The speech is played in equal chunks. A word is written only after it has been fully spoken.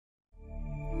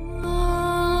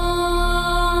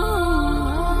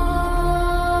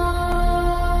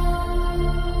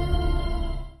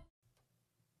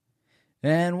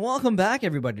And welcome back,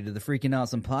 everybody, to the Freaking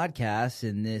Awesome Podcast.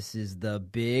 And this is the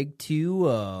Big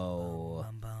 2-0.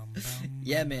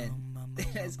 Yeah, man.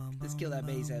 Let's kill that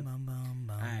bass head.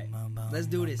 All right, let's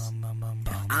do this.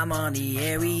 I'm on the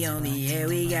air, we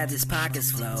got this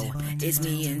pockets flow. It's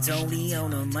me and Tony on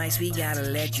the mics, we gotta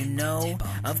let you know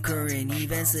of current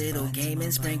events, little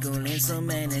gaming, sprinkling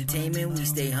some entertainment. We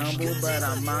stay humble, but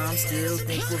our moms still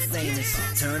think we're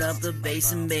famous. Turn up the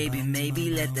bass and baby,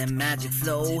 maybe let that magic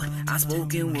flow. Our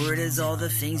spoken word is all the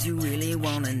things you really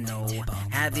wanna know.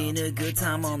 Having a good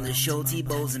time on the show,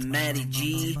 T-Bows and Matty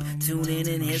G. Tune in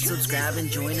and hit subscribe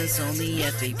and join us on the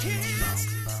FAP.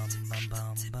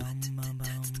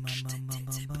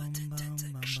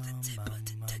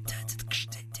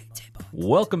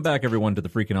 Welcome back, everyone, to the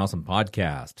Freaking Awesome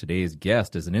Podcast. Today's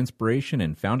guest is an inspiration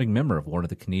and founding member of one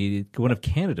of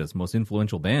Canada's most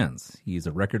influential bands. He's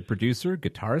a record producer,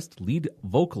 guitarist, lead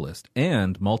vocalist,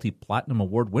 and multi-platinum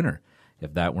award winner.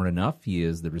 If that weren't enough, he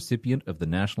is the recipient of the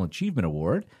National Achievement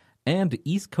Award and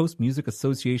East Coast Music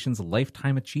Association's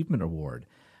Lifetime Achievement Award,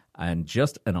 and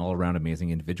just an all-around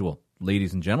amazing individual.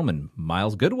 Ladies and gentlemen,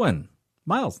 Myles Goodwin.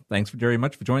 Myles, thanks very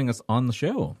much for joining us on the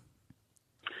show.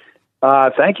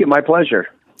 Thank you. My pleasure.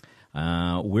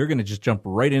 We're going to just jump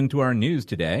right into our news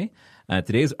today.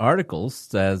 Today's article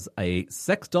says a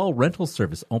sex doll rental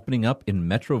service opening up in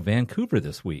Metro Vancouver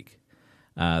this week.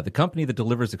 The company that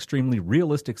delivers extremely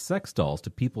realistic sex dolls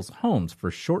to people's homes for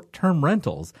short-term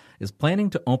rentals is planning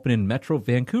to open in Metro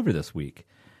Vancouver this week.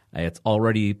 It's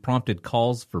already prompted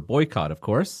calls for boycott, of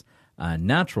course.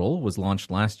 Natural was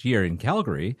launched last year in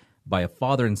Calgary by a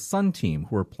father and son team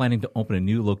who are planning to open a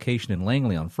new location in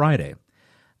Langley on Friday.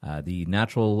 The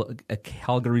Natural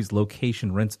Calgary's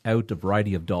location rents out a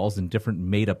variety of dolls in different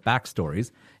made-up backstories,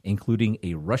 including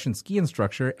a Russian ski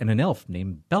instructor and an elf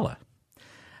named Bella.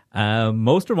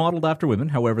 Most are modeled after women,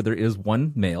 however, there is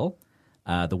one male.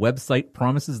 The website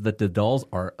promises that the dolls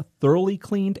are thoroughly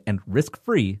cleaned and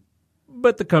risk-free,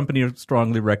 but the company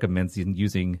strongly recommends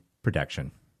using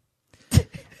protection.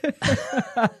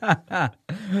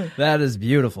 That is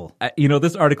beautiful.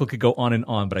 This article could go on and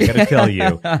on, but I got to tell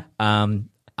you,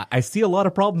 I see a lot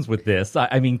of problems with this.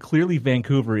 I mean, clearly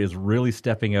Vancouver is really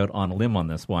stepping out on a limb on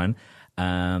this one.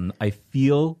 I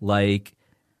feel like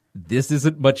this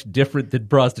isn't much different than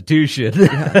prostitution,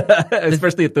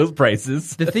 especially at those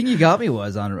prices. The thing you got me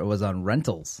was on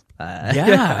rentals.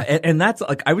 Yeah, and that's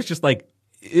like, I was just like,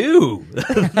 ew,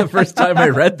 the first time I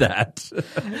read that.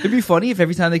 It'd be funny if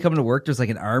every time they come to work, there's like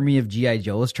an army of G.I.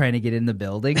 Joes trying to get in the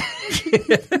building.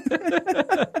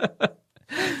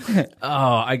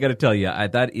 Oh, I got to tell you,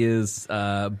 that is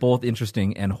both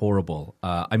interesting and horrible.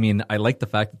 I mean, I like the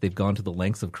fact that they've gone to the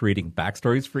lengths of creating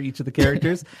backstories for each of the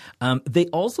characters. They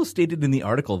also stated in the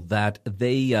article that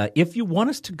if you want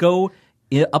us to go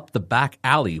up the back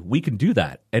alley, we can do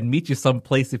that and meet you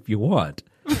someplace if you want.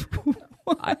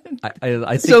 I think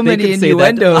so many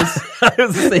innuendos. I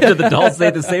was to say, do the dolls say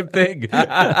the same thing?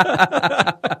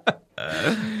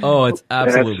 Oh, it's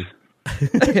absolutely.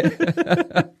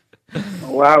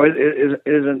 Wow,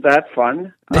 isn't that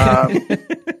fun?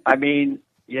 I mean,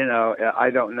 I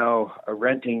don't know.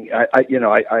 Renting,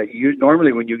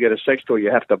 normally when you get a sex toy,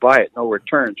 you have to buy it, no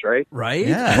returns, right? Right?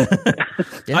 Yeah.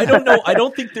 I don't know. I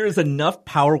don't think there's enough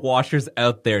power washers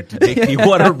out there to make me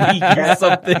want to reuse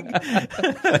something.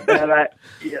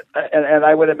 And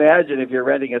I would imagine if you're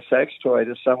renting a sex toy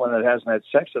to someone that hasn't had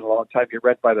sex in a long time, you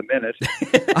rent by the minute.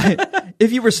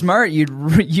 If you were smart, you'd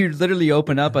literally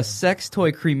open up a sex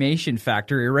toy cremation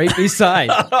factory right beside.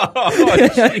 Oh,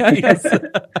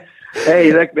 jeez.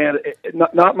 Hey, look, man,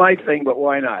 not my thing, but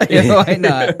why not? Yeah, why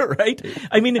not? Right?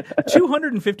 I mean,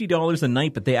 $250 a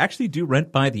night, but they actually do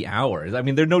rent by the hours. I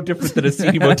mean, they're no different than a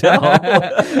city motel.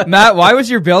 Matt, why was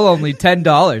your bill only $10?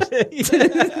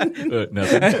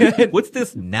 Nothing. What's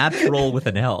this natural with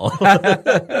an L?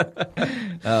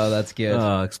 Oh, that's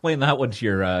good. Explain that one to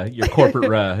your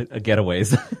corporate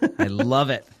getaways. I love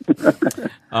it.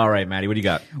 All right, Maddie, what do you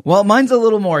got? Well, mine's a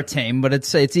little more tame, but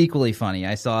it's equally funny.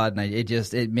 I saw it and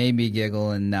it made me giggle,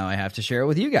 and now I have to share it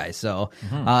with you guys. So,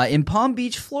 in Palm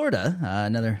Beach, Florida,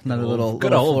 another little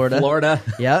good old Florida.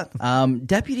 Yeah,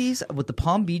 deputies with the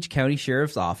Palm Beach County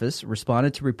Sheriff's Office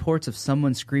responded to reports of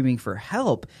someone screaming for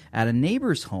help at a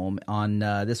neighbor's home.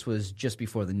 This was just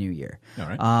before the new year. All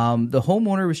right. The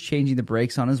homeowner was changing the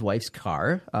brakes on his wife's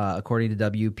car, according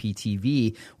to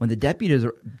WPTV, when the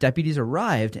deputies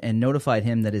arrived and notified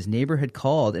him that his neighbor had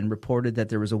called and reported that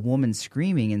there was a woman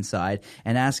screaming inside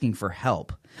and asking for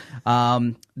help.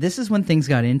 This is when things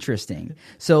got interesting.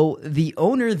 So the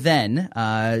owner then,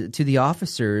 to the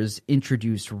officers,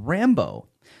 introduced Rambo.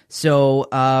 So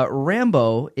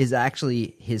Rambo is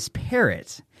actually his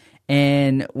parrot.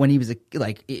 And when he was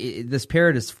this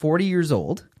parrot is 40 years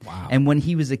old. Wow. And when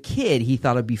he was a kid, he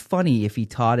thought it'd be funny if he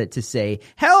taught it to say,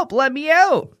 "Help, let me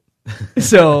out."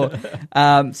 So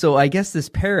I guess this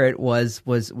parrot was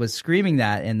screaming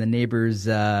that, and the neighbors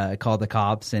called the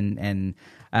cops, and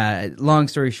long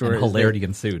story short, And hilarity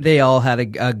ensued. They all had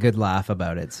a good laugh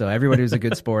about it. So everybody was a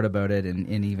good sport about it,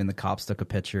 and even the cops took a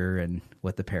picture and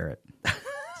with the parrot.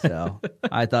 So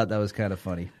I thought that was kind of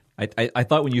funny. I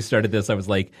thought when you started this, I was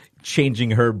like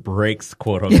changing her brakes,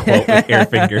 quote unquote, with air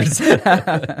fingers.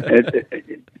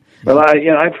 Well,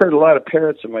 I've heard a lot of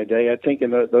parrots in my day. I think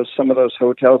in some of those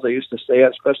hotels I used to stay at,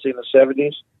 especially in the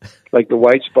 70s, like the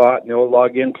White Spot and the old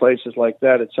log-in places like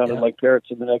that. It sounded like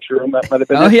parrots in the next room. That might have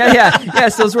been. Oh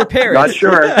yes, those were parrots. Not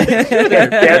sure.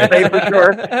 Can't say for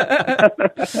sure.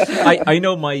 I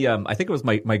know I think it was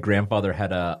my grandfather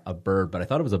had a bird, but I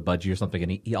thought it was a budgie or something.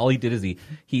 And he all he did is he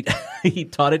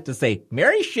taught it to say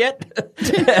 "Mary shit,"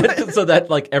 so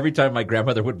that like every time my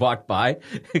grandmother would walk by,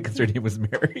 because her name was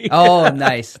Mary. Oh,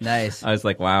 nice. I was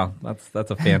like, wow,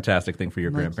 that's a fantastic thing for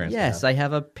your grandparents. Yes, I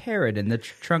have a parrot in the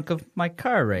trunk of my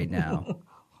car right now.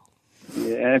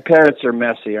 Yeah, and parrots are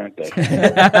messy, aren't they?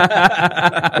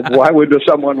 Why would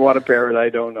someone want a parrot? I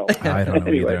don't know. I don't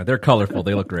know either. They're colorful.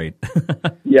 They look great.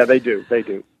 Yeah, they do.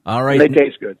 All right. And they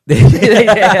taste good.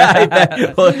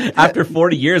 Well, after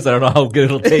 40 years, I don't know how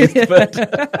good it'll taste, but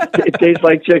It tastes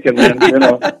like chicken, man.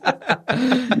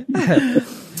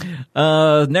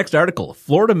 Next article.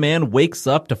 Florida man wakes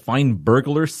up to find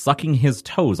burglar sucking his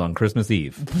toes on Christmas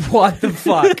Eve. What the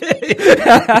fuck?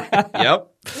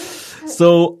 Yep.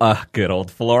 So, good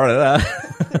old Florida.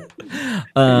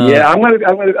 Yeah, I'm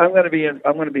gonna be in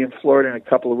Florida in a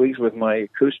couple of weeks with my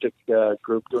acoustic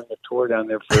group doing a tour down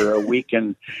there for a week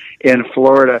in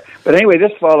Florida. But anyway,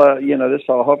 this fella,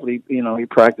 hopefully, he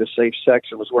practiced safe sex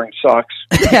and was wearing socks.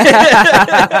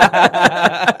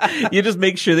 You just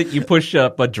make sure that you push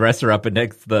up a dresser up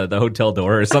next the hotel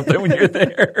door or something when you're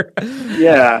there.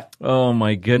 Yeah. Oh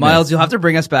my goodness. Miles, you'll have to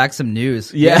bring us back some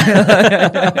news.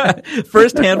 Yeah.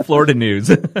 First-hand Florida news.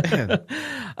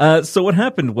 So what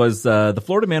happened was the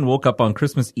Florida man woke up on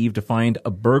Christmas Eve to find a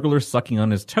burglar sucking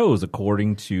on his toes,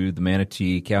 according to the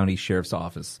Manatee County Sheriff's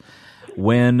Office.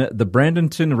 When the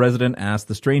Bradenton resident asked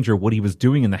the stranger what he was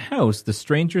doing in the house, the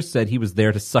stranger said he was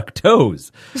there to suck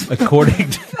toes,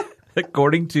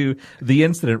 according to the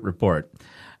incident report.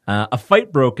 A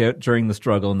fight broke out during the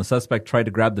struggle, and the suspect tried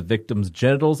to grab the victim's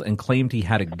genitals and claimed he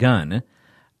had a gun.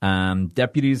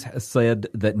 Deputies said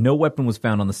that no weapon was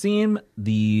found on the scene.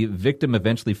 The victim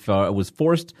eventually was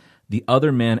forced the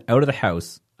other man out of the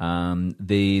house.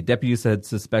 The deputies had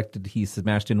suspected he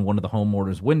smashed in one of the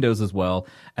homeowner's windows as well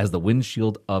as the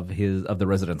windshield of the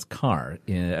resident's car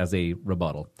as a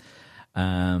rebuttal.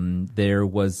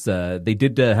 They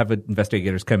did have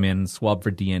investigators come in, swab for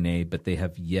DNA, but they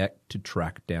have yet to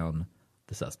track down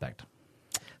the suspect.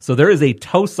 So there is a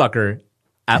toe sucker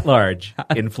at large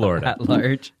in Florida. At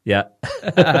large? Yeah.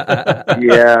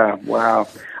 Yeah, wow.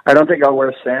 I don't think I'll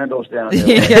wear sandals down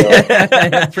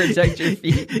there. Protect your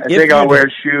feet. I think I'll wear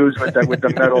shoes with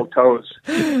the metal toes.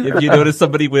 If you notice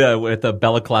somebody with a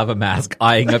balaclava mask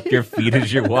eyeing up your feet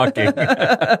as you're walking,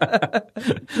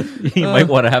 you might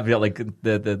want to have like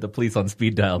the police on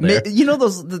speed dial there. You know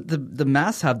the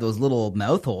masks have those little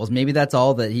mouth holes. Maybe that's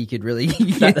all that he could really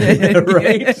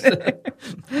Right?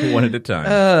 One at a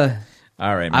time.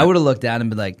 All right. I would have looked down and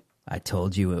been like, "I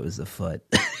told you it was a foot."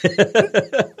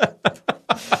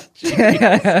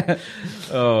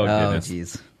 Oh, goodness.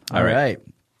 Jeez. All All right.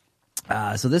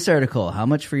 right. So this article, how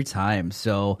much free time?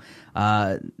 So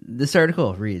this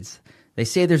article reads, they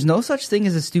say there's no such thing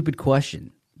as a stupid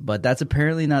question, but that's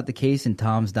apparently not the case in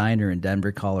Tom's Diner in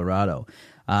Denver, Colorado.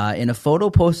 In a photo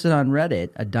posted on Reddit,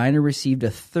 a diner received a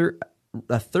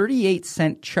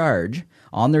 38-cent charge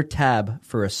on their tab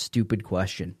for a stupid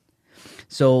question.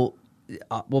 So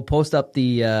we'll post up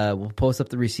the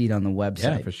receipt on the website.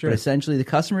 Yeah, for sure. But essentially, the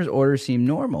customer's order seemed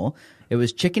normal. It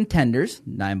was chicken tenders,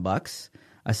 $9,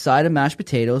 a side of mashed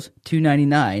potatoes,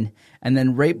 $2.99, and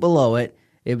then right below it,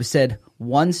 it was said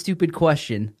one stupid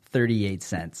question, 38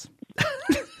 cents.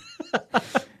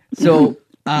 So,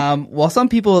 while some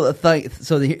people think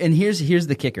so, and here's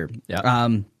the kicker. Yeah.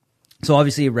 So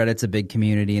obviously, Reddit's a big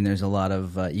community, and there's a lot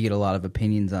of you get a lot of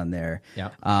opinions on there. Yeah.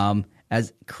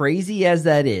 As crazy as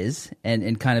that is,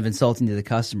 and kind of insulting to the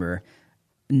customer,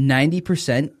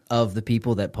 90% of the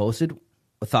people that posted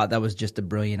thought that was just a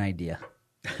brilliant idea.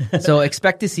 So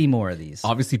expect to see more of these.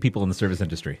 Obviously, people in the service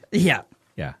industry. Yeah.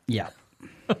 Yeah. Yeah.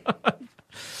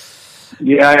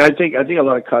 Yeah, I think a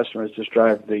lot of customers just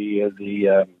drive the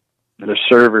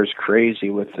servers crazy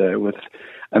with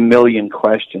a million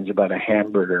questions about a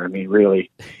hamburger. I mean,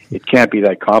 really, it can't be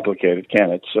that complicated,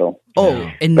 can it? So.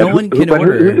 And no one can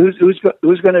order. Who's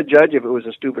going to judge if it was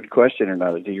a stupid question or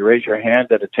not? Do you raise your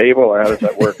hand at a table, or how does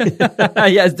that work?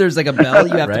 Yes, there's like a bell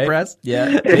you have to press.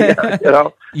 Yeah.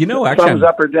 Actually, thumbs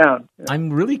up or down.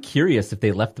 I'm really curious if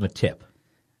they left them a tip.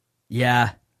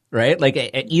 Yeah. Right? Like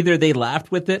either they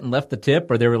laughed with it and left the tip,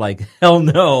 or they were like, hell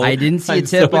no. I didn't see a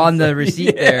tip on the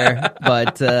receipt there,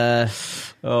 but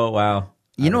oh wow.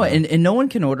 You know, and no one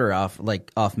can order off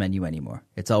menu anymore.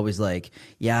 It's always like,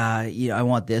 I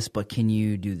want this, but can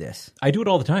you do this? I do it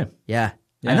all the time. Yeah.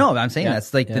 I know. I'm saying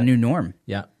that's like the new norm.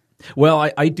 Yeah.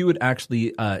 Well, I do it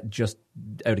actually just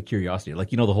out of curiosity.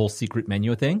 Like, the whole secret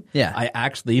menu thing? Yeah. I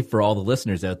actually, for all the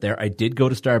listeners out there, I did go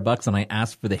to Starbucks and I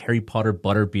asked for the Harry Potter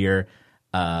butterbeer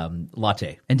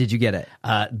latte. And did you get it?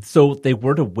 So they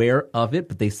weren't aware of it,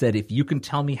 but they said, if you can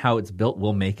tell me how it's built,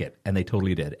 we'll make it. And they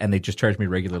totally did. And they just charged me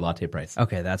regular latte price.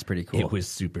 Okay, that's pretty cool. It was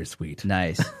super sweet.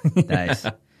 Nice.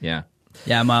 Yeah.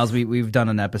 Yeah, Miles, we've done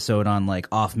an episode on like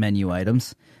off menu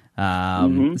items.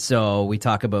 So we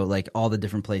talk about like all the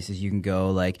different places you can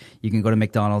go. Like you can go to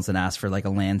McDonald's and ask for like a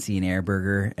Lansing Air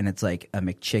burger, and it's like a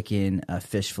McChicken, a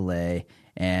fish fillet,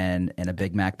 and a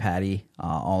Big Mac patty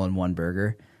all in one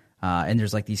burger. And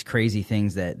there's like these crazy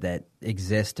things that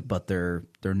exist, but they're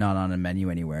not on a menu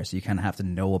anywhere. So you kind of have to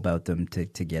know about them to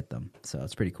get them. So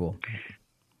it's pretty cool.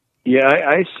 Yeah,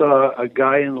 I saw a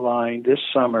guy in line this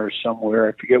summer somewhere.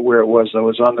 I forget where it was. I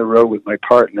was on the road with my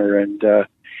partner, and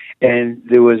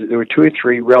there were 2 or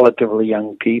 3 relatively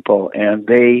young people, and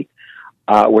they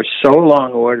were so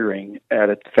long ordering at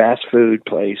a fast food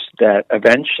place that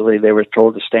eventually they were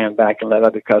told to stand back and let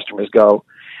other customers go.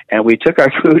 And we took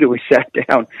our food and we sat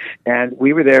down, and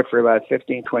we were there for about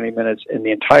 15, 20 minutes. And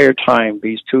the entire time,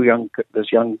 these 3 of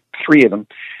them,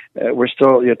 were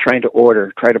still trying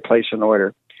to place an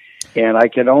order. And I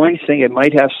can only think it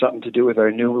might have something to do with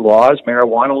our new laws,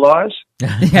 marijuana laws.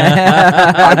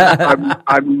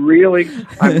 I'm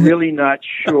really not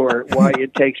sure why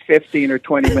it takes 15 or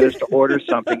 20 minutes to order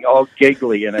something, all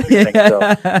giggly and everything.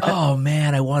 So, oh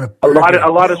man, I want a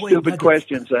lot of stupid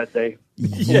questions that day.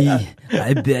 Yeah,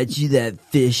 I bet you that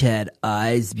fish had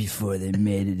eyes before they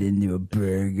made it into a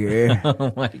burger.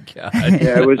 Oh my god!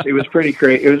 Yeah, it was pretty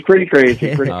crazy. It was pretty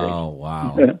crazy. Oh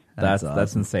wow, that's awesome.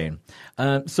 That's insane.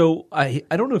 So I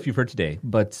don't know if you've heard today,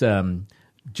 but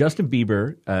Justin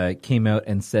Bieber came out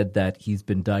and said that he's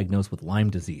been diagnosed with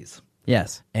Lyme disease.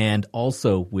 Yes, and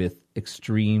also with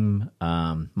extreme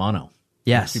mono.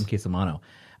 Yes, extreme case of mono.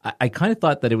 I kind of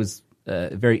thought that it was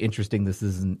very interesting. This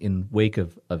is in wake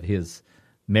of his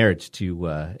marriage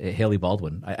to Haley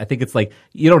Baldwin. I think it's like,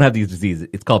 you don't have these diseases.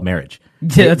 It's called marriage.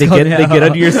 Yeah, they get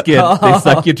under your skin, they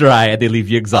suck you dry, and they leave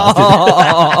you exhausted.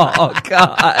 Oh,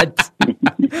 God.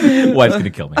 Wife's going to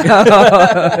kill me.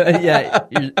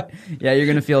 You're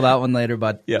going to feel that one later,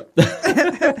 bud. Yep. This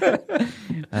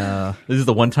is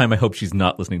the one time I hope she's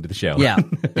not listening to the show. Yeah,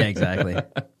 exactly.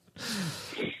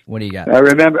 What do you got? I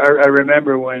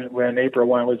remember when April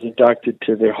Wine was inducted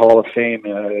to the Hall of Fame,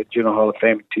 Juno Hall of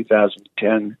Fame in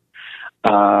 2010.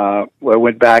 I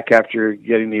went back after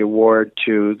getting the award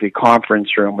to the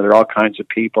conference room where there are all kinds of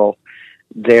people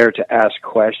there to ask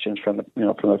questions from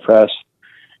the press.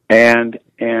 And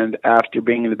after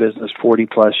being in the business 40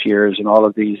 plus years and all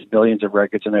of these millions of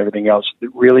records and everything else,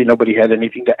 really nobody had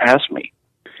anything to ask me.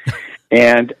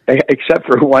 And except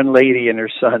for one lady and her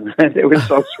son, it was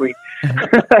so sweet.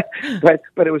 but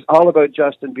it was all about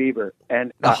Justin Bieber.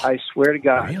 And I swear to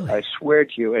God, really? I swear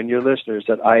to you and your listeners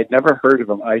that I had never heard of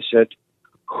him. I said,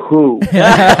 who? Justin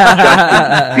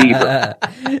Bieber.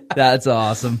 That's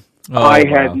awesome. I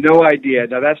had no idea.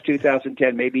 Now, that's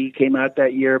 2010. Maybe he came out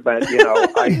that year, but,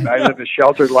 I live a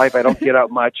sheltered life. I don't get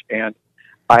out much, and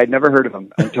I had never heard of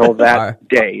him until that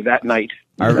night.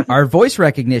 Our voice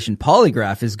recognition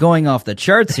polygraph is going off the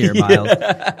charts here, Miles.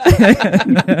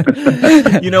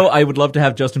 I would love to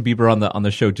have Justin Bieber on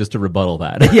the show just to rebuttal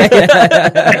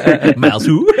that. Miles,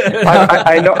 who?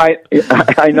 I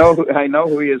know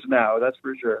who he is now. That's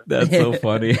for sure. That's so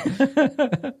funny.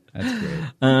 That's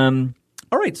great.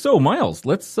 All right, so Miles,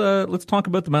 let's talk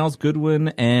about the Miles Goodwin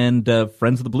and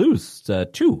Friends of the Blues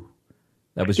 2.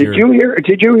 That was Did you hear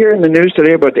in the news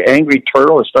today about the angry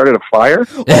turtle that started a fire?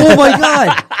 Oh my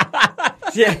God!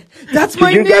 Yeah, that's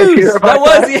my news.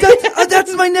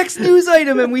 That's my next news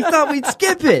item, and we thought we'd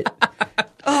skip it.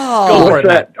 Oh, Go for What's it,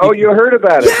 that? Matt. Oh, you heard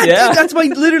about it? Yeah. That's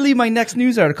literally my next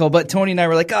news article. But Tony and I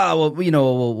were like, oh,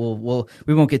 well,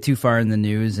 we won't get too far in the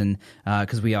news, and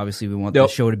because we want the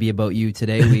show to be about you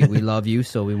today. We love you,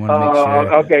 so we want to make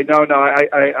sure. Okay, no,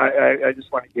 I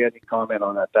just want to get any comment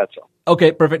on that. That's all.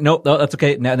 Okay, perfect. No, that's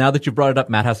okay. Now that you brought it up,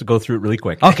 Matt has to go through it really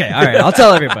quick. Okay, all right. I'll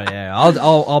tell everybody. Yeah,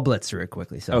 I'll blitz through it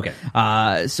quickly. So Okay.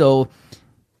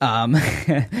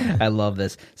 I love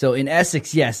this. So in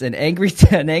Essex, yes, an angry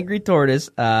tortoise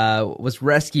was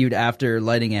rescued after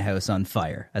lighting a house on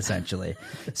fire, essentially.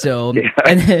 So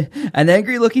an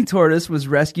angry-looking tortoise was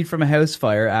rescued from a house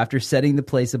fire after setting the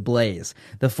place ablaze.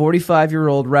 The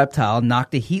 45-year-old reptile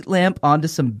knocked a heat lamp onto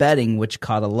some bedding, which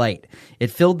caught alight. It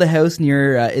filled the house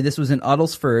near. This was in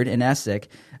Uttlesford in Essex,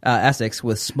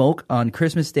 with smoke on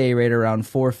Christmas Day right around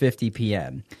 4:50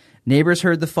 p.m. Neighbors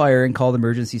heard the fire and called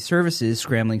emergency services,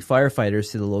 scrambling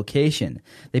firefighters to the location.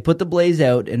 They put the blaze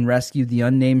out and rescued the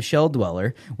unnamed shell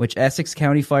dweller, which Essex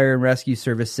County Fire and Rescue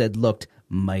Service said looked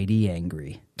mighty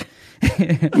angry.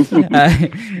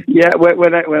 Yeah,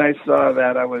 when I saw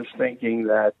that, I was thinking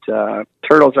that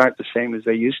turtles aren't the same as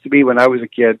they used to be when I was a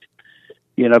kid.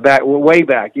 You know, way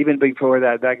back, even before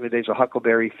that, back in the days of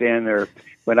Huckleberry Finn, or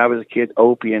when I was a kid,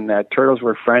 Opie, and that turtles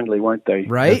were friendly, weren't they?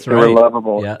 Right? That's They were right.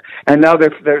 lovable. Yeah. And now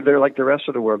they're like the rest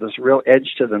of the world. There's a real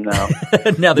edge to them now.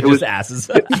 Now they're just asses.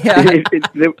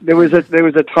 There was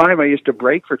a time I used to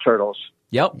break for turtles.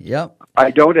 Yep. Yep. I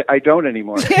don't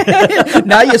anymore.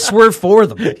 Now you swerve for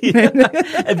them.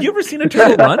 Have you ever seen a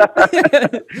turtle run?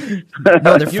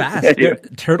 No, they're fast.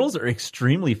 Turtles are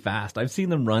extremely fast. I've seen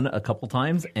them run a couple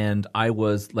times, and I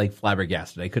was like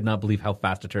flabbergasted. I could not believe how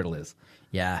fast a turtle is.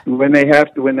 Yeah. When they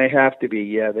have to be,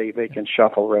 yeah, they can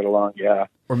shuffle right along, yeah.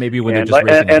 Or maybe when they're And just like,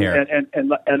 racing a hare.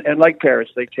 and like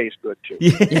parrots, they taste good too.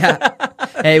 Yeah.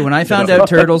 Hey, when I found out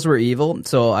turtles were evil,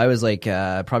 so I was like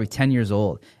probably 10 years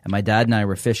old, and my dad and I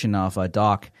were fishing off a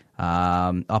dock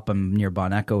up near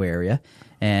Bon Echo area,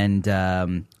 and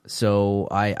so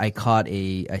I caught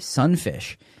a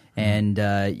sunfish. And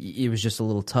it was just a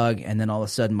little tug, and then all of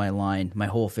a sudden my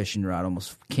whole fishing rod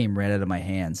almost came right out of my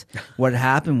hands. What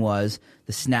happened was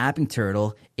the snapping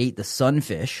turtle ate the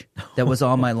sunfish that was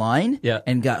on my line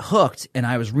and got hooked, and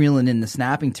I was reeling in the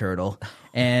snapping turtle.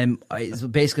 And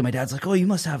basically my dad's like, oh, you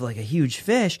must have like a huge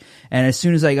fish. And as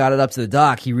soon as I got it up to the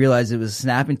dock, he realized it was a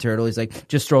snapping turtle. He's like,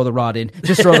 just throw the rod in.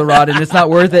 Just throw the rod in. It's not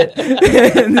worth it.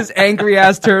 And this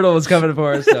angry-ass turtle was coming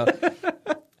for us, so...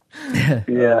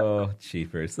 Yeah. Oh,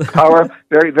 cheapers.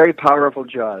 Very, very powerful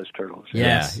jaws, turtles.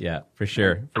 Yes. Yeah, for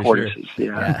sure. For Tortoises, sure.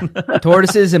 yeah.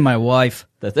 Tortoises and my wife.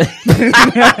 That's it.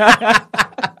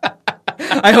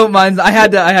 I hope mine's. I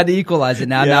had to equalize it.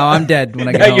 Now I'm dead when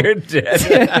I get Now home. you're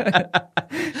dead.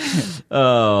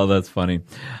 Oh, that's funny.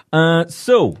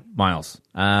 So, Miles,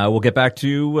 we'll get back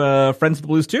to Friends of the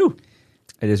Blues 2.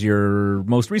 It is your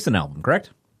most recent album,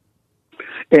 correct?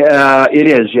 It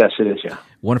is. Yes, it is. Yeah.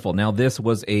 Wonderful. Now, this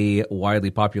was a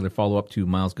widely popular follow-up to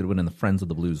Miles Goodwin and the Friends of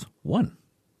the Blues 1,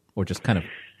 or just kind of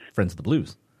Friends of the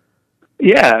Blues.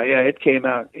 Yeah. It came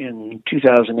out in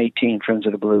 2018. Friends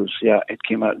of the Blues. Yeah, it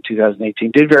came out in 2018.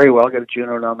 Did very well. Got a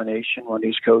Juno nomination, won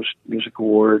East Coast Music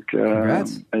Award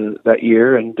that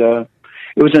year, and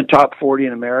it was in top 40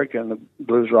 in America in the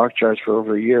blues rock charts for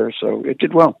over a year. So it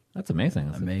did well. That's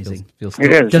amazing. Amazing. Feels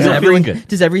It is. Does Yeah. feeling good.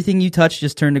 Does everything you touch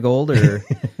just turn to gold, or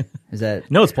is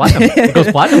that? No, it's platinum. It goes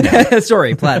platinum now.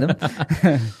 Sorry, platinum.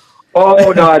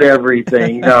 Oh, not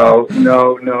everything. No.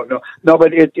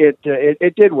 But it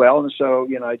did well, and so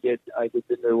I did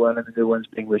the new one, and the new one's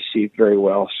being received very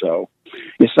well. So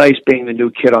it's nice being the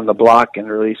new kid on the block and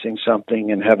releasing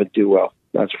something and have it do well.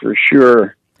 That's for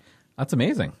sure. That's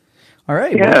amazing. All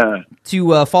right. Yeah.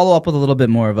 Well, to follow up with a little bit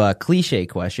more of a cliche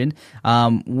question,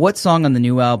 what song on the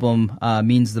new album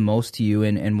means the most to you,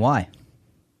 and why?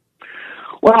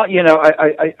 Well,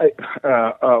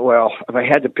 well, if I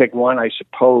had to pick one, I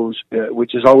suppose,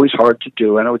 which is always hard to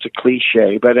do. I know it's a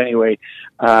cliche, but anyway,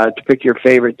 to pick your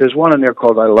favorite, there's one in there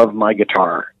called "I Love My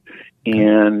Guitar."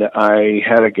 And I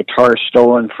had a guitar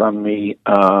stolen from me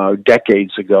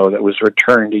decades ago that was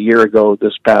returned a year ago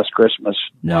this past Christmas.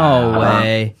 No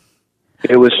way.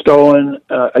 It was stolen.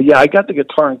 I got the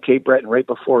guitar in Cape Breton right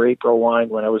before April Wine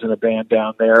when I was in a band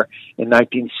down there in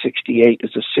 1968.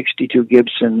 It's a 62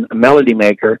 Gibson Melody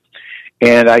Maker,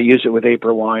 and I used it with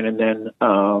April Wine. And then,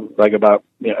 about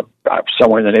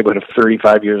somewhere in the neighborhood of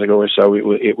 35 years ago or so,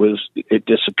 it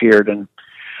disappeared. And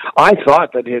I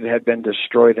thought that it had been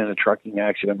destroyed in a trucking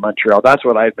accident in Montreal. That's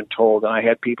what I had been told, and I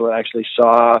had people that actually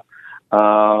saw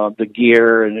the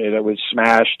gear, and it was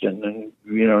smashed and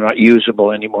not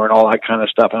usable anymore and all that kind of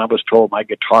stuff. And I was told my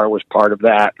guitar was part of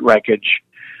that wreckage,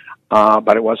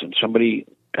 but it wasn't. Somebody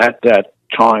at that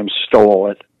time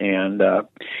stole it, and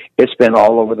it's been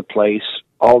all over the place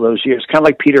all those years. Kind of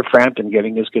like Peter Frampton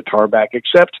getting his guitar back,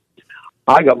 except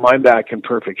I got mine back in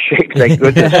perfect shape. Thank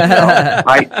goodness.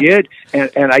 I did,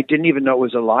 and I didn't even know it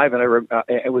was alive. And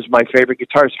it was my favorite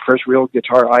guitar. It's the first real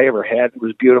guitar I ever had. It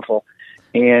was beautiful,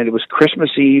 and it was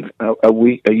Christmas Eve,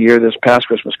 a year this past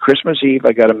Christmas Eve.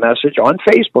 I got a message on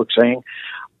Facebook saying,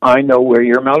 "I know where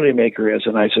your melody maker is."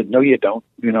 And I said, "No, you don't.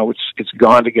 You know, it's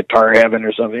gone to Guitar Heaven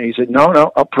or something." He said,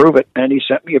 No, I'll prove it. And he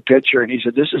sent me a picture, and he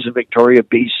said, "This is in Victoria,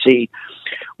 BC."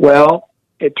 Well,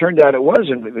 it turned out it was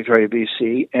in Victoria,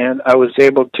 BC, and I was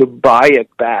able to buy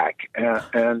it back.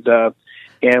 And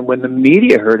when the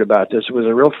media heard about this, it was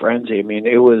a real frenzy. I mean,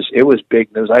 it was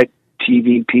big news. I had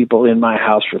TV people in my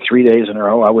house for 3 days in a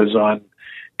row. I was on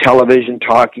television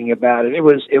talking about it. It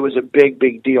was a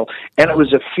big deal, and it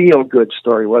was a feel good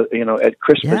story. You know, at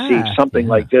Christmas Eve, something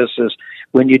like this is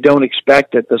when you don't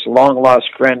expect it. This long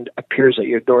lost friend appears at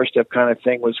your doorstep, kind of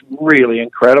thing, was really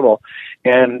incredible.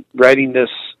 And writing this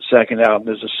second album,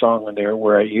 there's a song in there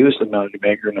where I use the melody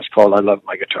maker, and it's called "I Love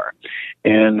My Guitar,"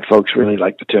 and folks really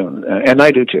like the tune, and I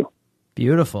do too.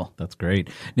 Beautiful. That's great.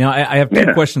 Now, I have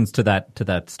two questions to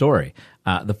that story.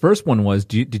 The first one was,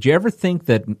 did you ever think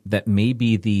that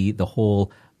maybe the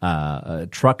whole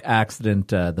truck accident,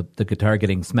 the guitar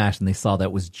getting smashed, and they saw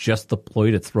that was just the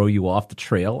ploy to throw you off the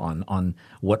trail on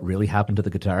what really happened to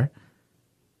the guitar?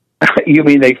 You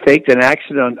mean they faked an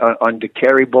accident on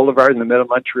DeCarry Boulevard in the middle of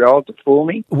Montreal to fool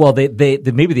me? Well, they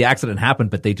maybe the accident happened,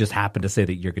 but they just happened to say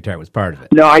that your guitar was part of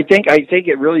it. No, I think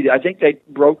it really. I think they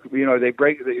broke. You know, they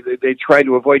tried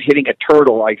to avoid hitting a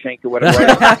turtle. I think or whatever.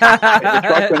 The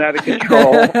truck went out of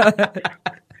control.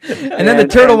 And then the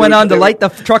turtle went on to light the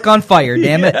truck on fire.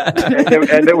 Damn it!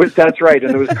 And there was that's right.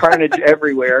 And there was carnage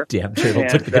everywhere. Damn turtle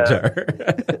took the guitar.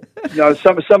 No,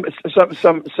 some some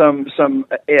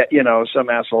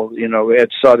asshole,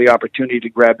 it saw the opportunity to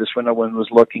grab this when no one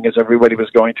was looking, as everybody was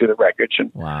going through the wreckage,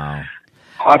 and wow.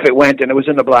 Off it went, and it was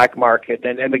in the black market.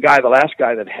 And the last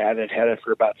guy that had it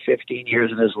for about 15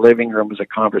 years in his living room as a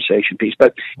conversation piece.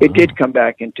 But it did come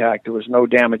back intact. There was no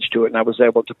damage to it, and I was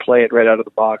able to play it right out of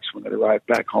the box when it arrived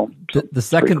back home. So the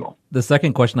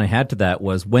second question I had to that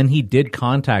was, when he did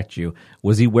contact you,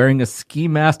 was he wearing a ski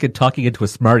mask and talking into a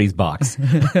Smarties box?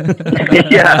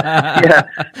 yeah.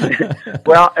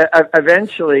 Well,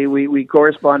 eventually we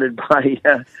corresponded by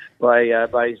some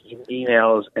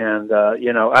emails, and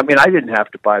I didn't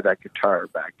have to buy that guitar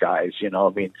back, guys. If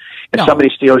somebody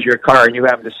steals your car and you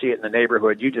happen to see it in the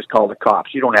neighborhood, you just call the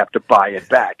cops. You don't have to buy it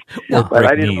back. But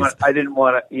I didn't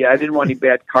want any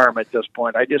bad karma at this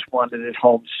point. I just wanted it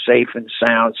home safe and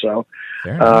sound. So,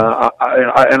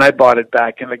 I bought it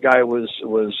back, and the guy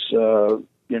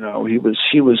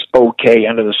he was okay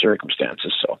under the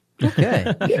circumstances. So.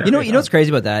 Okay. You know what's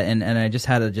crazy about that, and I just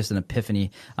had an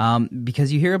epiphany,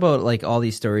 because you hear about like all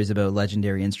these stories about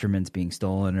legendary instruments being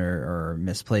stolen or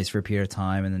misplaced for a period of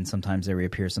time, and then sometimes they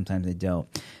reappear, sometimes they don't.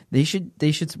 We should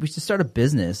start a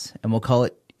business, and we'll call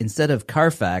it, instead of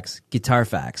Carfax, Guitar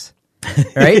Facts,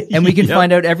 right? And we can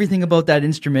find out everything about that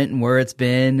instrument and where it's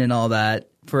been and all that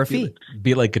for a fee.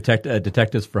 Be like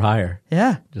detectives for hire.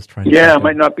 Yeah, just trying. It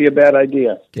might not be a bad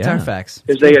idea. Guitar Facts,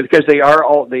 because they are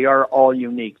all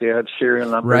unique. They have serial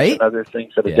numbers and other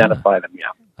things that identify them. Yeah,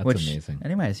 that's amazing.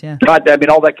 Anyways, yeah.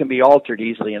 All that can be altered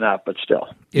easily enough, but still,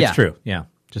 it's true. Yeah,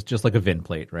 just like a VIN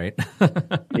plate, right?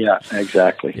 Yeah,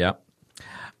 exactly. Yeah.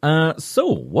 So,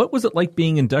 what was it like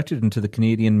being inducted into the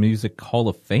Canadian Music Hall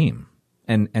of Fame?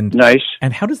 And nice.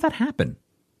 And how does that happen?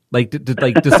 Like,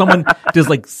 does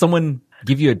someone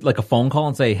give you a phone call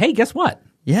and say, "Hey, guess what?"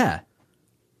 Yeah,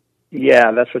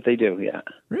 that's what they do. Yeah,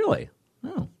 really?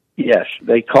 Oh, yes,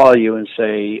 they call you and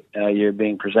say you're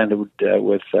being presented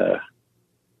with a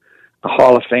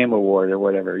Hall of Fame award or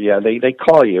whatever. Yeah, they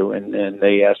call you and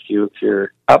they ask you if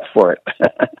you're up for it,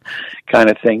 kind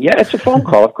of thing. Yeah, it's a phone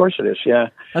call. Of course it is. Yeah,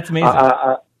 that's amazing.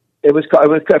 It was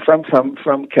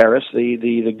from CARAS,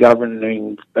 the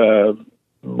governing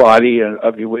body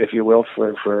if you will,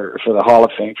 for the Hall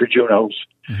of Fame, for Junos,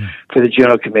 for the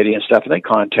Juno committee and stuff. And they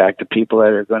contact the people that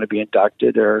are going to be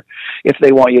inducted, or if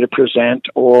they want you to present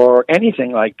or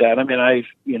anything like that. I mean, I've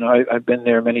been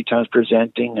there many times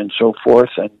presenting and so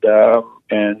forth, and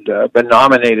been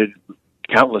nominated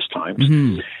countless times.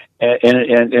 Mm-hmm.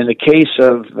 And in the case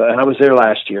of, and I was there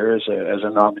last year as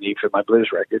a nominee for my blues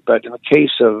record, but in the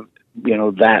case of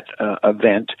that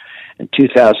event in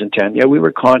 2010, we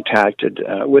were contacted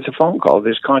with a phone call.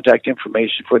 There's contact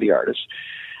information for the artist.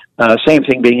 Same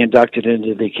thing being inducted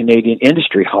into the Canadian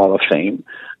Industry Hall of Fame.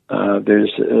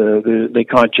 They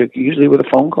contact you usually with a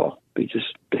phone call. They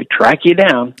track you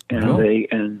down, and they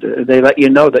let you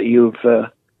know that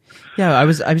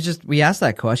Yeah, we asked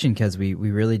that question because we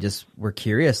really just were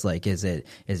curious. Like, is it,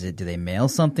 do they mail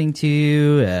something to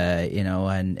you,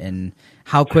 and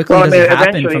how quickly does it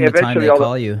happen from the time they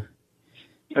call you?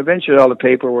 Eventually, all the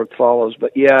paperwork follows.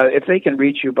 But yeah, if they can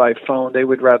reach you by phone, they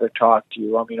would rather talk to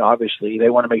you. I mean, obviously, they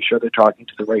want to make sure they're talking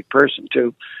to the right person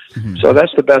too. Mm-hmm. So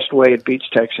that's the best way. It beats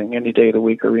texting any day of the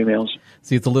week or emails.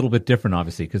 See, it's a little bit different,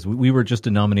 obviously, because we were just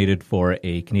nominated for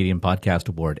a Canadian Podcast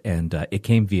Award, and it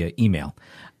came via email.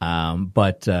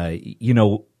 But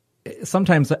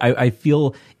sometimes I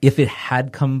feel if it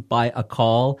had come by a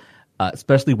call,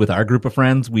 especially with our group of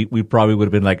friends, we probably would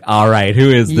have been like, all right, who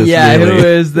is this? Yeah, really? Who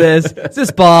is this? Is this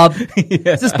Bob?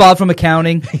 Yeah. Is this Bob from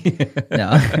accounting?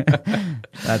 No.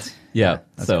 That's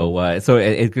so cool. So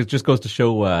it just goes to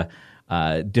show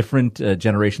different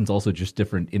generations, also just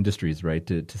different industries, right?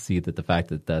 To see that the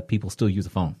fact that people still use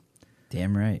a phone.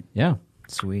 Damn right. Yeah.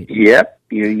 Sweet. Yep.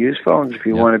 You use phones if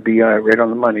you want to be right on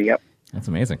the money. Yep. That's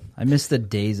amazing. I miss the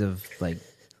days of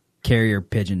carrier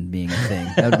pigeon being a thing.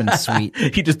 That would have been sweet.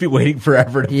 You'd just be waiting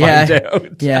forever to find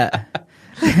out. Yeah.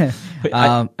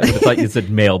 I would have thought you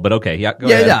said mail, but okay. Yeah, go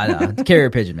ahead. No. Carrier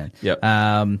pigeon, man. Yep.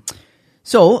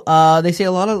 So they say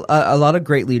a lot of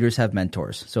great leaders have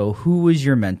mentors. So who was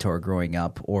your mentor growing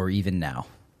up or even now?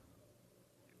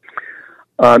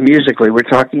 Musically, we're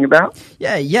talking about?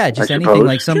 Yeah, just anything,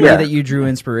 like somebody that you drew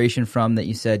inspiration from that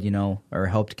you said, or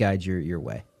helped guide your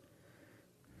way.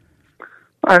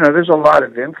 I don't know. There's a lot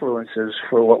of influences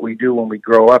for what we do when we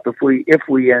grow up. If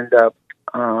we end up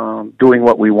doing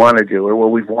what we want to do or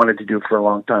what we've wanted to do for a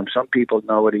long time, some people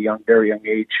know at a very young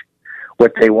age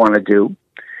what they want to do,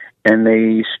 and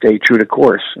they stay true to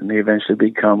course, and they eventually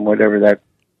become whatever that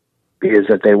is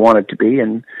that they want it to be.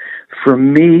 And for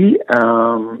me,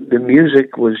 the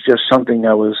music was just something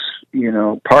that was,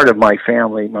 part of my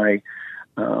family, my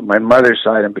mother's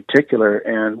side in particular,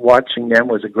 and watching them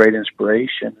was a great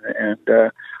inspiration.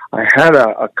 And I had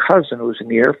a cousin who was in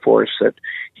the Air Force that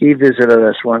he visited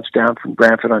us once down from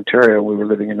Brantford, Ontario. We were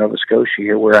living in Nova Scotia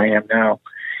here, where I am now,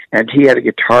 and he had a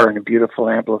guitar and a beautiful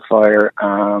amplifier.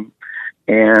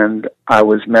 And I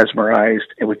was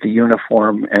mesmerized with the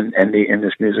uniform and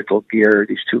this musical gear,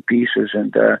 these two pieces.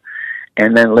 And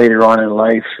then later on in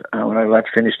life, when I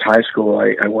finished high school,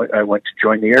 I went to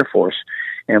join the Air Force.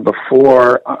 And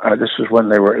before, this was when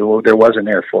there was an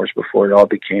Air Force before it all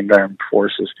became the Armed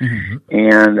Forces. Mm-hmm.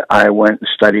 And I went and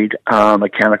studied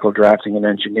mechanical drafting and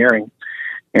engineering.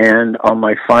 And on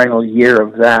my final year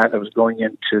of that, I was going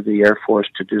into the Air Force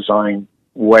to design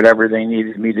whatever they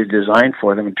needed me to design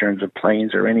for them in terms of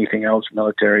planes or anything else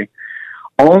military,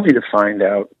 only to find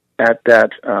out at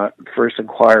that first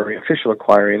official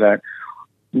inquiry, that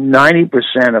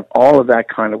 90% of all of that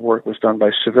kind of work was done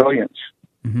by civilians.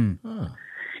 Mm-hmm. Huh.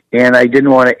 And I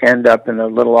didn't want to end up in a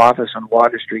little office on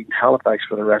Water Street in Halifax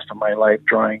for the rest of my life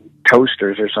drawing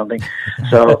toasters or something.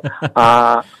 So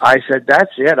I said,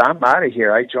 that's it. I'm out of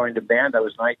here. I joined a band. That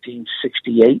was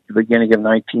 1968, the beginning of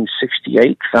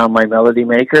 1968. Found my melody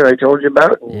maker I told you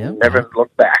about and never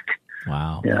looked back.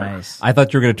 Wow. Yeah. Nice. I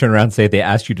thought you were going to turn around and say they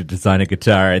asked you to design a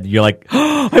guitar, and you're like,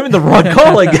 oh, I'm in the wrong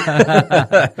calling.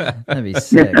 That'd be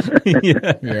sick.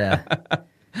 Yeah.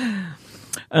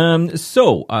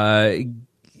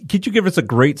 Could you give us a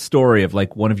great story of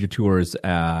one of your tours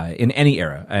in any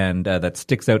era and that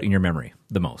sticks out in your memory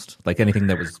the most? Like anything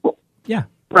that was, yeah.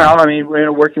 Well, I mean,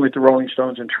 working with the Rolling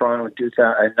Stones in Toronto in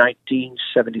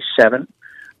 1977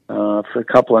 for a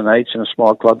couple of nights in a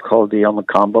small club called the El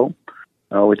Macombo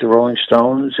with the Rolling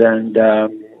Stones, and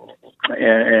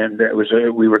it was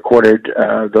we recorded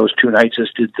those 2 nights as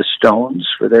did the Stones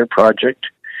for their project,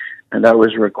 and that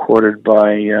was recorded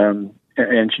by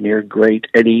engineer great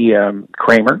Eddie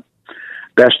Kramer,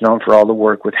 best known for all the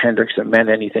work with Hendrix that meant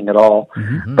anything at all.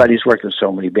 Mm-hmm. But he's worked in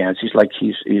so many bands. He's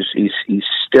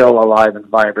still alive and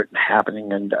vibrant and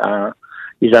happening. And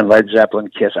he's done Led Zeppelin,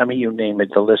 Kiss. I mean, you name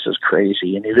it. The list is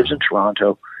crazy. And he lives in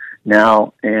Toronto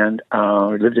now, and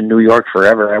lived in New York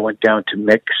forever. I went down to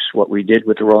mix what we did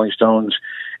with the Rolling Stones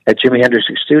at Jimi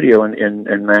Hendrix's studio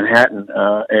in Manhattan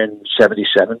in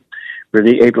 '77.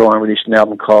 April on released an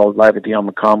album called Live at the El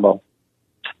Macombo.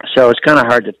 So it's kind of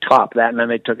hard to top that. And then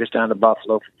they took us down to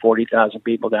Buffalo for 40,000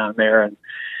 people down there. And,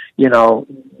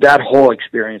 that whole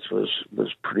experience was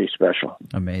pretty special.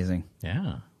 Amazing.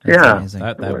 Yeah. Amazing.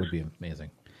 That would be amazing.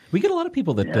 We get a lot of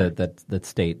people that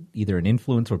state either an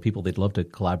influence or people they'd love to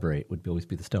collaborate would always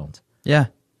be the Stones. Yeah.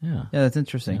 Yeah. Yeah, that's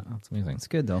interesting. Yeah, that's amazing. It's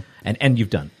good, though. And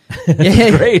you've done.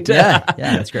 Yeah. Great. Yeah,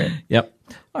 that's great. Yep.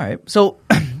 All right. So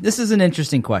this is an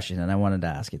interesting question, and I wanted to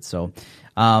ask it. So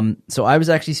I was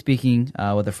actually speaking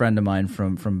with a friend of mine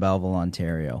from Belleville,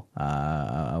 Ontario,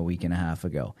 a week and a half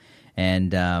ago.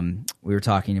 and we were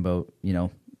talking about,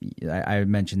 I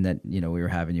mentioned that we were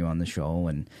having you on the show,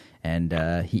 and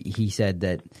he said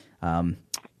that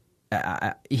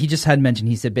he just had mentioned.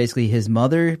 He said basically his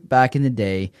mother back in the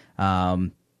day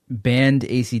banned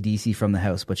AC/DC from the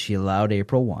house, but she allowed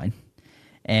April Wine,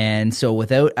 and so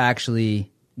without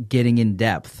actually getting in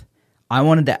depth, I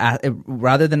wanted to ask,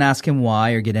 rather than ask him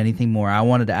why or get anything more, I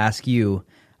wanted to ask you,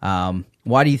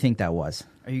 why do you think that was?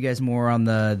 Are you guys more on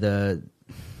the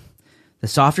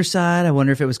softer side? I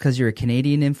wonder if it was because you're a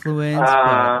Canadian influence.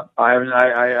 I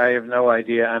have no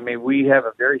idea. I mean, we have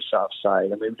a very soft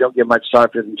side. I mean, we don't get much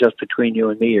softer than Just Between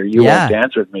You and Me, or You Won't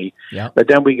Dance With Me. Yeah. But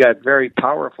then we got very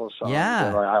powerful songs.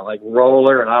 Yeah. I like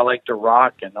Roller, and I like to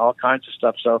rock, and all kinds of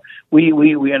stuff. So we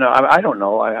I don't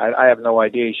know. I have no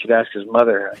idea. You should ask his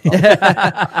mother.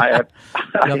 I have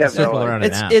no idea.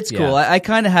 It's cool. I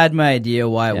kind of had my idea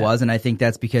why it was, and I think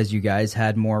that's because you guys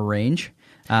had more range.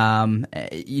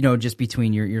 Just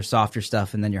between your softer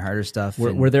stuff and then your harder stuff.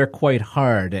 Where they're quite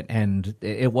hard, and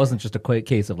it wasn't just a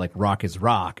case of like rock is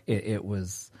rock. It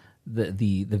was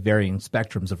the varying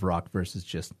spectrums of rock versus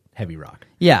just heavy rock.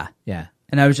 Yeah. Yeah.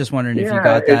 And I was just wondering if you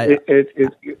got that.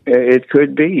 It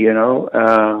could be,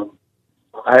 I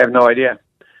have no idea.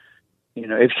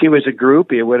 If she was a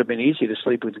groupie, it would have been easy to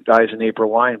sleep with the guys in April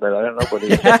Wine, but I don't know what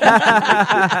it is.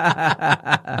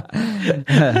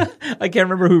 I can't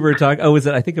remember who we were talking. Oh,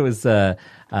 I think it was it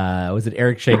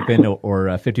Eric Shankman or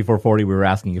 5440? We were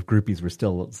asking if groupies were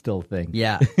still a thing.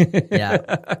 Yeah.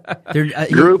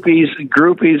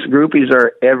 Groupies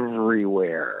are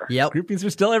everywhere. Yep. Groupies are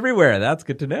still everywhere. That's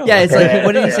good to know. Yeah, it's like,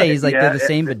 what did he say? He's like, they're the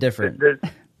same but different.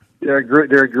 There are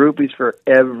groupies for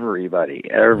everybody,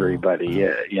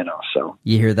 so.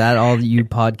 You hear that, all you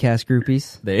podcast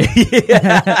groupies? They're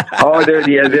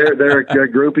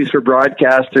groupies for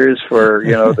broadcasters, for,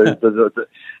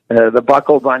 the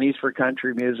Buckle Bunnies for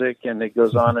country music, and it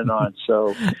goes on and on.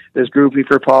 So there's groupie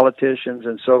for politicians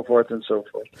and so forth and so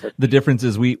forth. But, the difference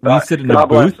is we sit in a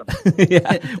booth.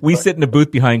 We sit in a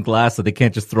booth behind glass, so they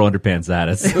can't just throw underpants at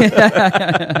us.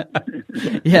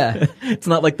 Yeah. It's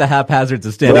not like the haphazards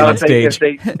of standing on stage.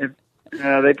 They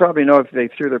probably know if they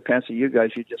threw their pants at you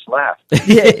guys, you just laugh.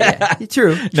 Yeah.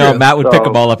 True. No, Matt would pick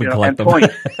them all up and collect them. Point.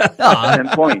 And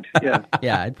point. Yeah.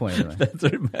 Yeah, I'd point at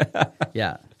them.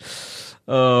 Yeah.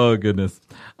 Oh, goodness.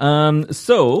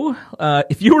 So,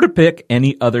 if you were to pick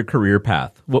any other career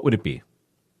path, what would it be?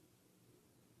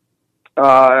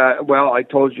 Well, I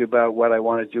told you about what I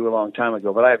wanted to do a long time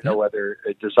ago, but I have no other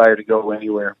desire to go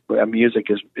anywhere. Music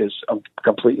is I'm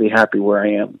completely happy where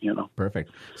I am,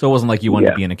 Perfect. So it wasn't like you wanted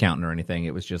to be an accountant or anything.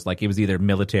 It was just like it was either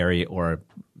military or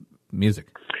music.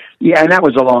 Yeah, and that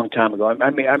was a long time ago. I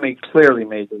clearly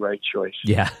made the right choice.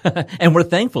 Yeah, and we're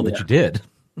thankful that you did.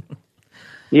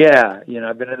 Yeah,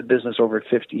 I've been in the business over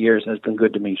 50 years, and it's been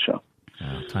good to me. So,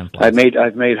 time flies.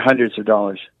 I've made hundreds of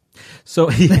dollars. So,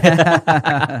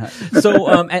 and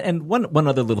one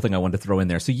other little thing I wanted to throw in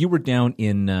there. So you were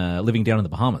living down in the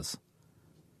Bahamas,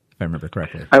 if I remember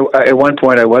correctly. At one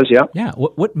point, I was. Yeah. Yeah.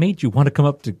 What made you want to come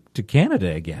up to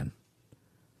Canada again?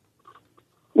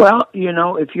 Well,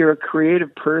 if you're a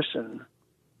creative person,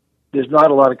 there's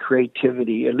not a lot of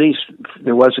creativity. At least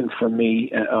there wasn't for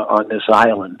me on this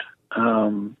island.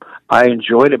 I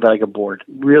enjoyed it, but I got bored.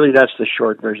 Really, that's the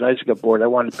short version. I just got bored. I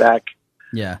wanted back.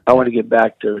 Yeah. I want to get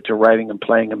back to writing and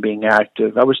playing and being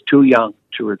active. I was too young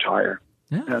to retire.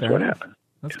 Yeah, that's what happened.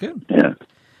 That's good. Yeah.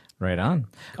 Right on.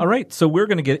 All right, so we're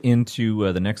going to get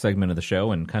into the next segment of the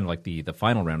show and kind of like the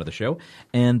final round of the show,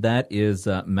 and that is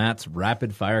Matt's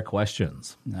rapid fire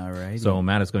questions. All right. So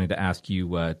Matt is going to ask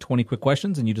you 20 quick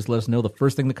questions, and you just let us know the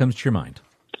first thing that comes to your mind.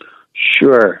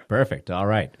 Sure. Perfect. All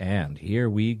right, and here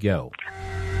we go.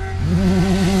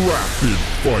 Rapid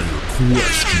fire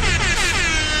questions.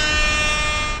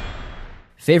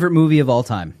 Favorite movie of all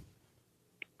time?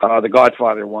 The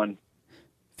Godfather 1.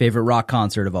 Favorite rock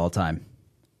concert of all time?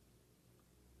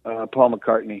 Paul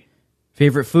McCartney.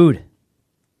 Favorite food?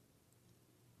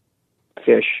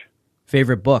 Fish.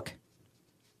 Favorite book?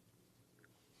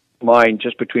 Mine,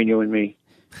 Just Between You and Me.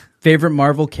 Favorite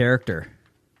Marvel character?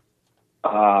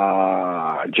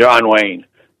 John Wayne.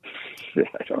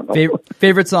 I don't know.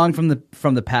 Favorite song from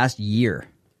the past year?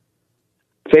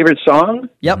 Favorite song?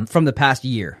 Yep, from the past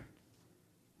year.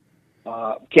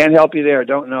 Can't help you there.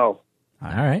 Don't know. All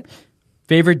right.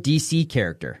 Favorite DC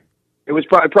character? It was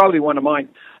probably one of mine.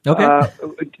 Okay.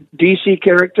 DC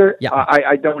character? Yeah.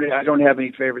 I don't have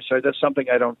any favorites, so that's something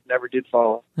I never did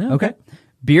follow. Okay.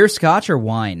 Beer, scotch, or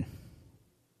wine?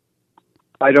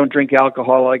 I don't drink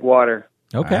alcohol like water.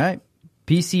 Okay. All right.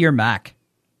 PC or Mac?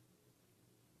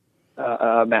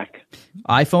 Mac.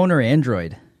 iPhone or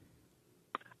Android?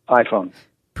 iPhone.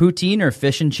 Poutine or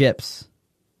fish and chips?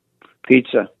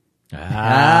 Pizza.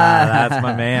 That's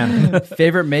my man.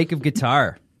 Favorite make of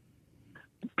guitar?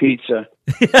 Pizza.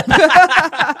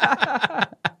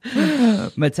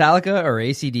 Metallica or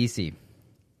AC/DC?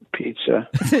 Pizza.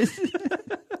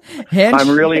 Hand I'm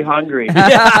really hungry.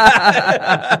 hand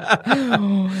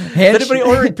Anybody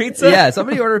ordering pizza? Yeah,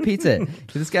 somebody order pizza.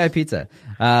 Give this guy a pizza.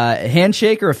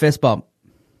 Handshake or a fist bump?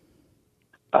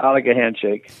 I like a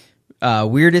handshake.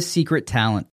 Weirdest secret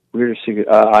talent? Weirdest secret.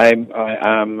 I'm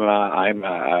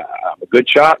a good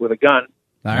shot with a gun.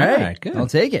 All right, right, good. I'll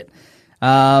take it.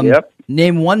 Yep.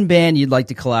 Name one band you'd like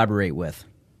to collaborate with.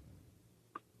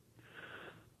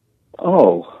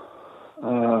 Oh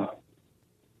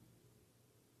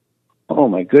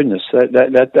my goodness! I'm just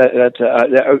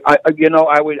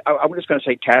going to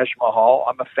say Taj Mahal.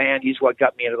 I'm a fan. He's what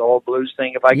got me into the whole blues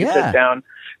thing. If I could sit down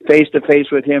face to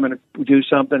face with him and do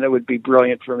something, that would be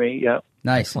brilliant for me. Yeah.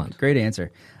 Nice. Excellent. Great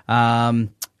answer. Have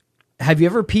you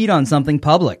ever peed on something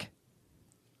public?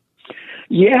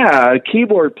 Yeah, a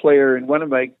keyboard player in one of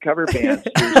my cover bands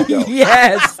years ago.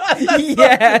 Yes.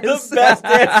 Yes. The best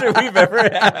answer we've ever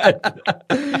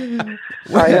had.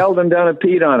 I held him down and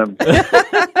peed on him.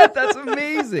 That's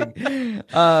amazing.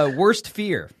 Worst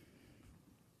fear?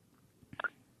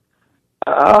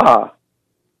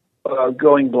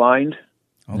 Going blind.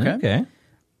 Okay.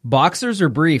 Boxers or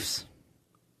briefs?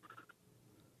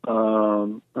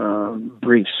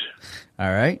 Briefs. All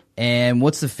right. And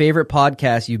what's the favorite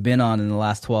podcast you've been on in the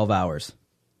last 12 hours?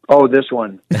 Oh, this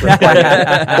one.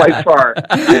 Quite far.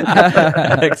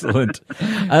 Excellent.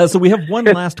 So we have one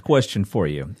last question for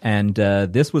you. And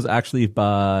this was actually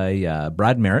by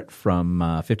Brad Merritt from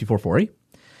 5440.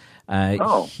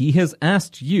 He has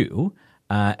asked you,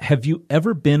 have you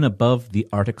ever been above the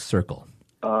Arctic Circle?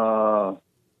 No,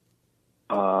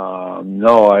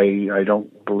 I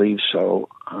don't believe so.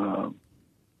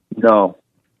 No.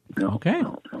 Okay.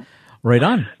 No. Right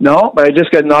on. No, but I just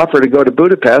got an offer to go to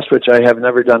Budapest, which I have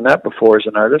never done that before as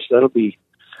an artist. That'll be.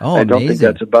 I don't think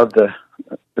that's above the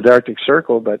Arctic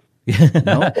Circle, but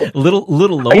little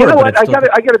lower. You know what? I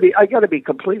gotta be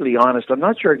completely honest. I'm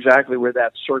not sure exactly where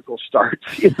that circle starts.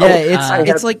 You know? Yeah,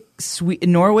 it's like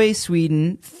Norway,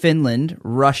 Sweden, Finland,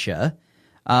 Russia.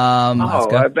 I've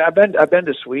been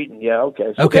to Sweden. Yeah,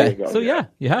 okay. So there you go. So yeah,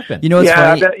 you have been. You know, it's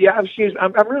funny.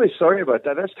 I'm really sorry about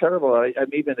that. That's terrible.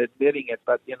 I'm even admitting it,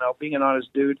 but being an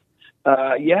honest dude,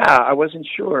 I wasn't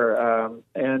sure.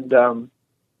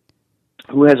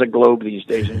 Who has a globe these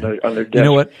days on their desk? You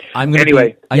know what? I'm going to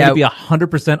be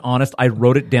 100% honest. I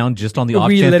wrote it down just on the off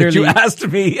chance that you asked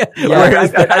me.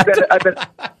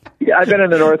 I've been in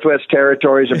the Northwest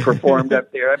Territories and performed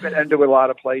up there. I've been into a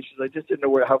lot of places. I just didn't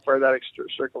know how far that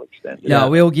circle extended. Yeah,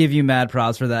 we'll give you mad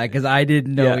props for that because I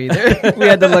didn't know either. We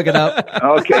had to look it up.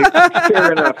 Okay,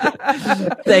 fair enough.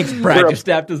 Thanks, Brad. You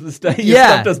stumped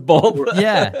us both.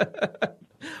 Yeah.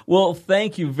 Well,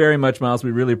 thank you very much, Miles.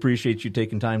 We really appreciate you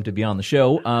taking time to be on the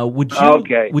show. Would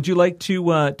you like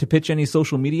to pitch any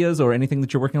social medias or anything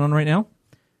that you're working on right now?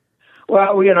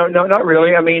 Well, no, not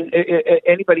really. I mean,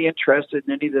 anybody interested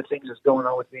in any of the things that's going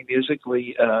on with me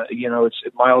musically, it's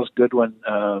Miles Goodwin,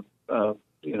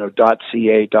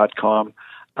 .ca.com.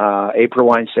 April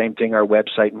Wine, same thing. Our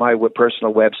website, my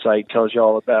personal website, tells you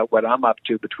all about what I'm up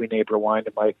to between April Wine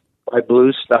and my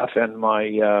blues stuff and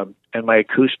my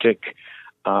acoustic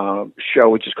show,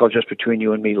 which is called Just Between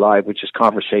You and Me Live, which is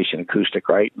conversation acoustic,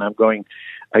 right? And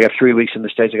I got 3 weeks in the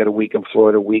States. I got a week in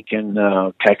Florida, a week in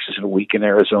Texas, and a week in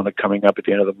Arizona coming up at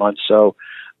the end of the month. So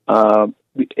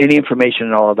any information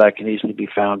and all of that can easily be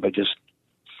found by just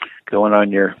going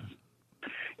on your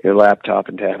laptop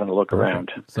and having a look around.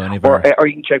 So or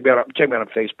you can check me out on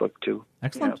Facebook too.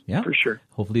 Excellent. Yeah, for sure.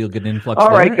 Hopefully you'll get an influx.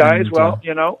 All right, guys. Well,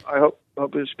 I hope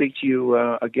to speak to you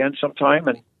again sometime,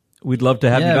 and we'd love to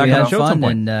have you back on the show at some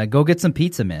point. And go get some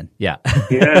pizza, man. Yeah.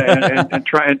 and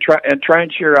try and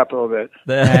cheer up a little bit.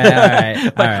 All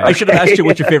right. I should have asked you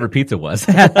what your favorite pizza was.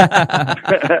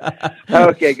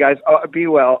 Okay, guys. Be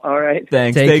well. All right.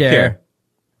 Thanks. Take care.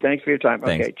 Thanks for your time.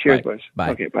 Thanks. Okay. Cheers, Bye. boys. Bye.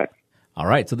 Okay. Bye. All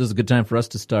right. So this is a good time for us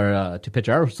to start to pitch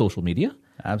our social media.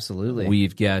 Absolutely.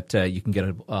 We've got you can get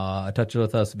in touch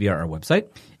with us via our website.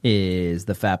 Is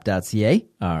thefap.ca.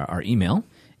 Our email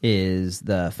is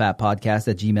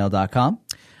thefapodcast@gmail.com.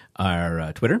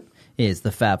 Our Twitter is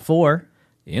thefap4.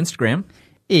 Instagram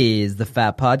is the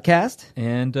Fap Podcast.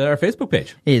 And our Facebook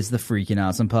page is the Freaking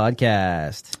Awesome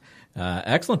Podcast.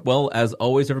 Excellent. Well, as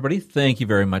always, everybody, thank you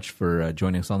very much for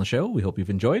joining us on the show. We hope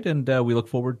you've enjoyed, and we look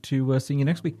forward to seeing you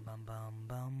next week.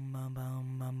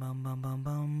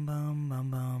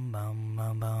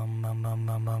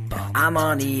 I'm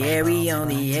on the air, we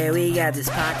got this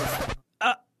pocket.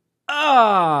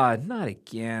 Ah, not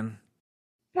again.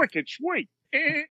 Wicked sweet.